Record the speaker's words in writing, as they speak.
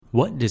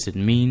What does it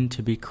mean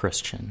to be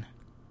Christian?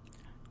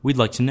 We'd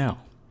like to know.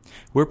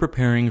 We're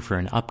preparing for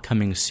an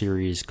upcoming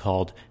series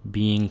called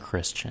Being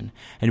Christian,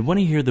 and want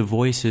to hear the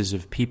voices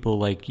of people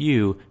like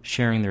you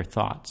sharing their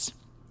thoughts.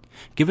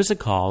 Give us a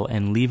call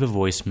and leave a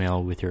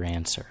voicemail with your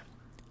answer.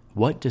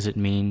 What does it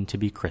mean to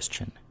be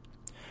Christian?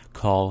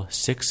 Call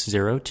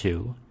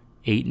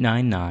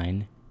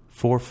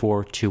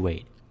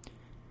 602-899-4428.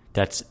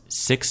 That's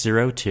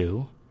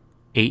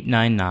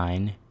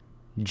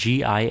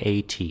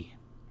 602-899-GIAT.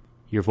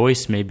 Your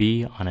voice may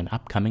be on an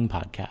upcoming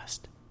podcast.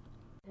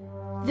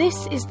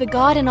 This is the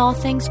God in All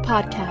Things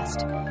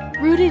podcast,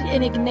 rooted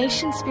in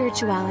Ignatian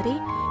spirituality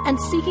and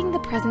seeking the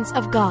presence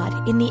of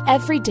God in the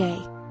everyday.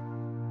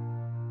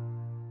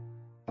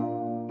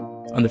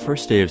 On the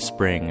first day of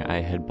spring,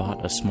 I had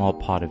bought a small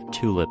pot of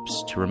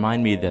tulips to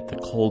remind me that the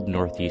cold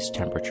northeast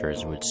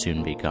temperatures would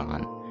soon be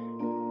gone.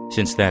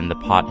 Since then, the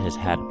pot has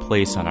had a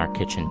place on our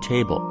kitchen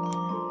table.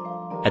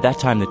 At that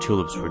time, the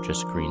tulips were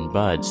just green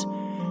buds.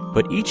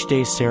 But each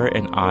day Sarah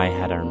and I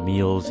had our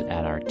meals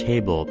at our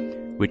table,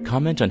 we'd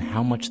comment on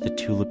how much the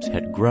tulips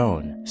had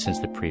grown since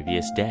the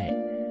previous day.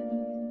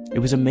 It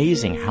was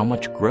amazing how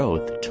much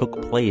growth took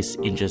place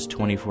in just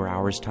 24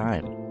 hours'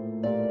 time.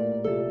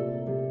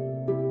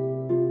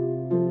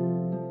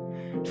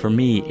 For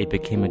me, it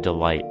became a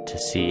delight to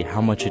see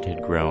how much it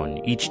had grown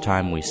each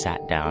time we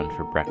sat down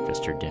for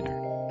breakfast or dinner.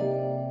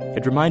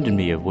 It reminded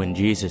me of when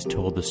Jesus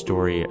told the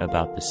story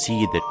about the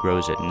seed that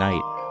grows at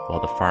night while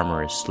the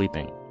farmer is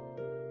sleeping.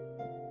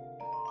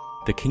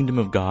 The kingdom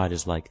of God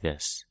is like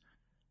this.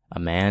 A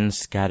man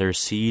scatters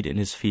seed in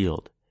his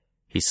field.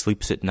 He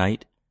sleeps at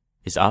night,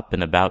 is up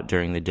and about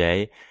during the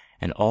day,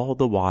 and all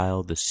the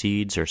while the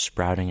seeds are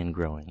sprouting and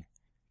growing.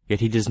 Yet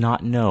he does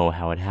not know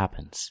how it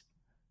happens.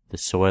 The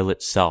soil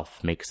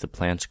itself makes the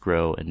plants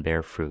grow and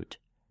bear fruit.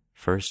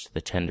 First the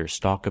tender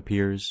stalk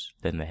appears,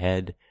 then the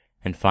head,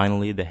 and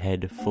finally the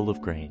head full of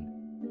grain.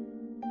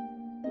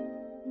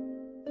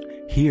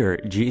 Here,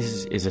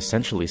 Jesus is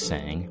essentially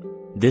saying,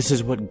 this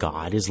is what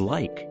God is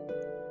like.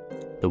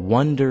 The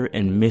wonder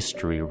and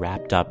mystery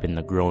wrapped up in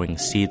the growing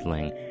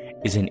seedling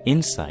is an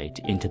insight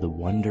into the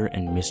wonder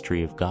and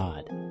mystery of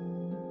God.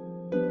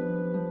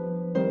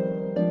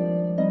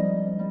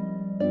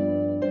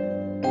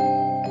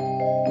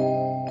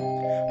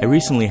 I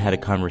recently had a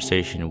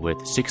conversation with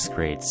 6th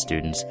grade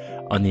students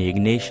on the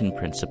Ignatian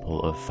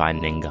principle of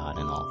finding God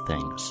in all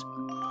things.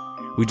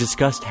 We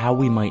discussed how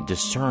we might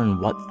discern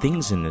what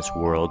things in this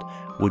world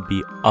would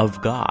be of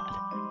God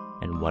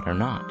and what are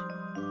not.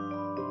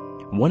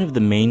 One of the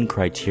main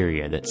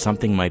criteria that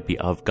something might be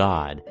of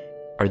God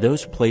are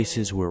those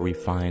places where we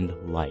find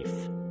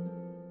life.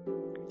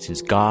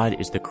 Since God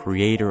is the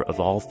creator of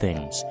all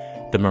things,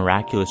 the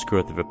miraculous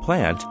growth of a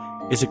plant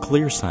is a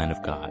clear sign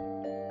of God.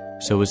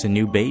 So is a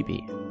new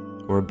baby,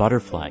 or a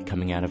butterfly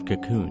coming out of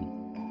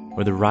cocoon,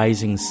 or the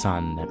rising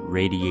sun that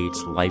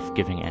radiates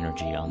life-giving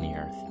energy on the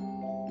earth.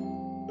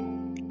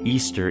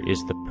 Easter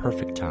is the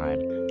perfect time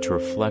to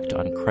reflect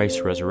on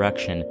Christ's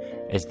resurrection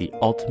as the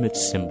ultimate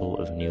symbol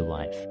of new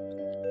life.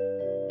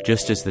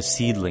 Just as the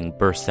seedling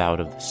bursts out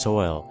of the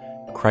soil,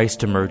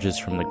 Christ emerges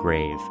from the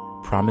grave,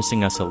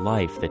 promising us a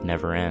life that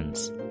never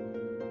ends.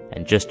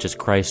 And just as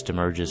Christ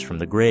emerges from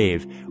the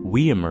grave,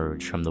 we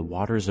emerge from the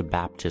waters of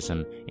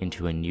baptism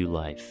into a new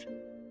life.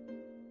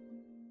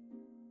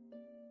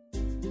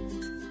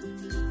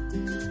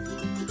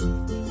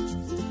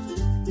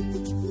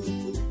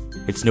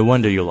 It's no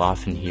wonder you'll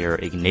often hear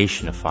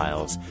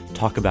Ignatianophiles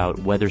talk about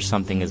whether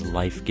something is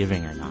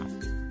life-giving or not.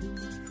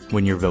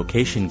 When your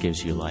vocation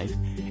gives you life,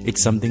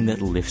 it's something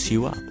that lifts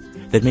you up,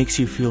 that makes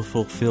you feel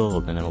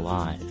fulfilled and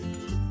alive.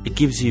 It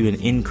gives you an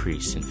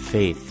increase in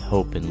faith,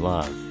 hope, and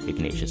love,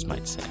 Ignatius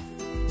might say.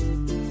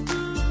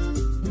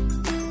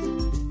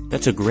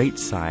 That's a great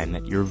sign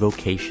that your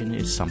vocation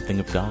is something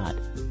of God.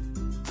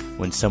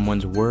 When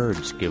someone's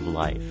words give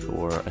life,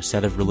 or a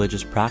set of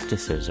religious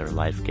practices are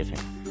life-giving,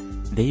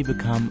 they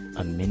become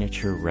a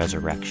miniature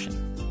resurrection,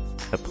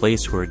 a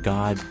place where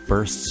God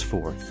bursts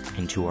forth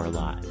into our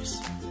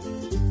lives.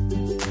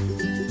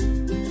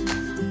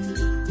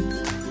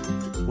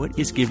 What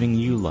is giving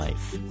you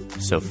life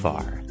so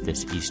far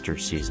this Easter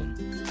season?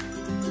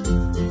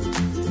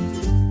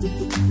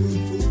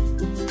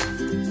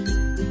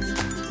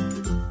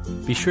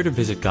 Be sure to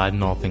visit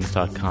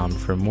godinallthings.com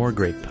for more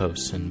great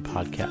posts and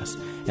podcasts,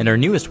 and our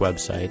newest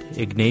website,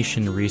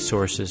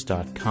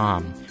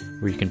 ignatianresources.com,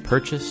 where you can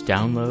purchase,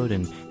 download,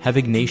 and have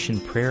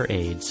Ignatian prayer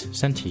aids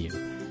sent to you.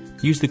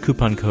 Use the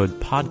coupon code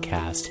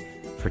PODCAST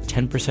for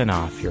 10%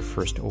 off your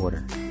first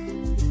order.